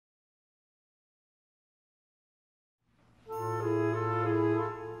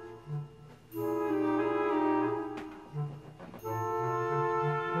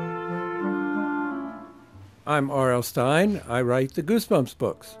I'm R.L. Stine. I write the Goosebumps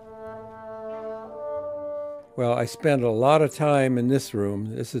books. Well, I spend a lot of time in this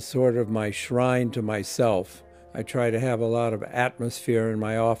room. This is sort of my shrine to myself. I try to have a lot of atmosphere in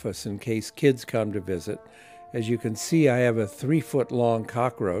my office in case kids come to visit. As you can see, I have a 3-foot-long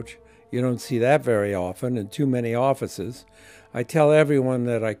cockroach. You don't see that very often in too many offices. I tell everyone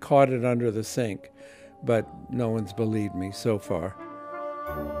that I caught it under the sink, but no one's believed me so far.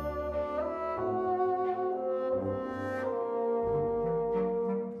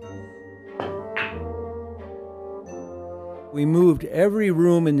 We moved every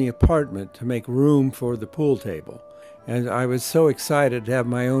room in the apartment to make room for the pool table. And I was so excited to have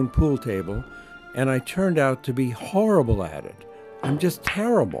my own pool table, and I turned out to be horrible at it. I'm just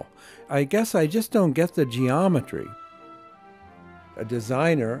terrible. I guess I just don't get the geometry. A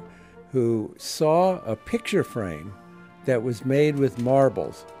designer who saw a picture frame that was made with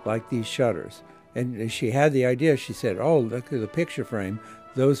marbles, like these shutters. And she had the idea, she said, oh, look at the picture frame.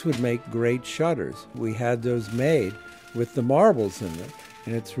 Those would make great shutters. We had those made with the marbles in them.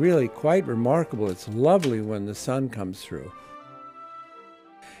 And it's really quite remarkable. It's lovely when the sun comes through.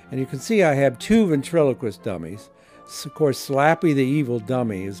 And you can see I have 2 ventriloquist dummies. Of course, Slappy the evil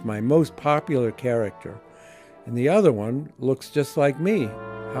dummy is my most popular character. And the other one looks just like me.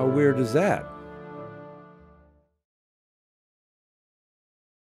 How weird is that?